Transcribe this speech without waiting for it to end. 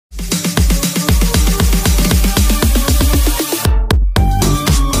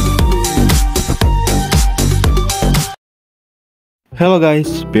Hello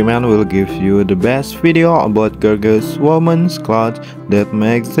guys, pman will give you the best video about gorgeous women's clothes that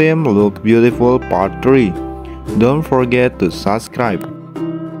makes them look beautiful part 3. Don't forget to subscribe.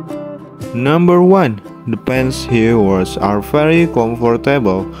 Number 1. The pants he wears are very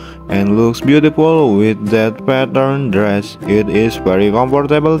comfortable and looks beautiful with that pattern dress. It is very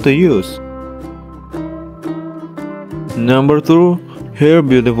comfortable to use. Number 2. Her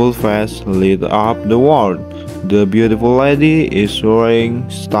beautiful face lit up the world. The beautiful lady is wearing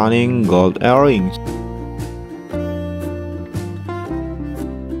stunning gold earrings.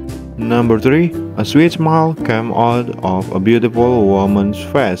 Number 3. A sweet smile came out of a beautiful woman's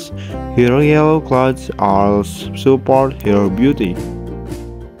face. Her yellow clothes all support her beauty.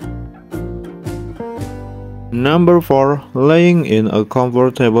 Number 4. Laying in a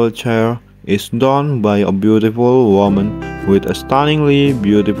comfortable chair is done by a beautiful woman with a stunningly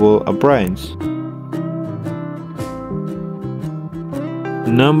beautiful appearance.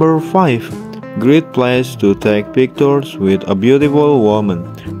 Number 5. Great place to take pictures with a beautiful woman.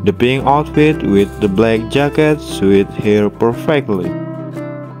 The pink outfit with the black jacket suits her perfectly.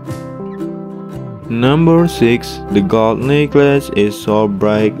 Number 6. The gold necklace is so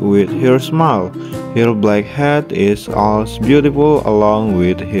bright with her smile. Her black hat is also beautiful along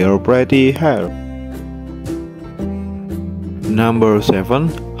with her pretty hair. Number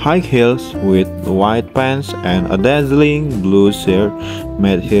 7. High heels with white pants and a dazzling blue shirt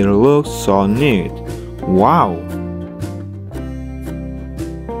made her look so neat. Wow!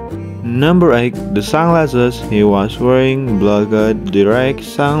 Number 8. The sunglasses he was wearing blocked direct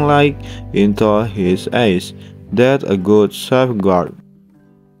sunlight into his eyes. That's a good safeguard.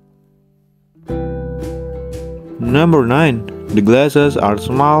 Number 9. The glasses are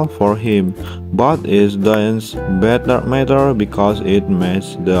small for him, but it doesn't matter because it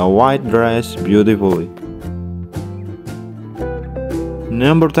matches the white dress beautifully.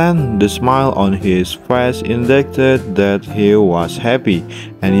 Number 10. The smile on his face indicated that he was happy,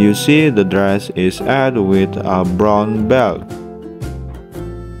 and you see the dress is aired with a brown belt.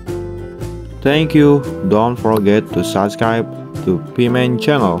 Thank you. Don't forget to subscribe to pman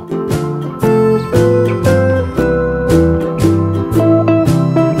channel.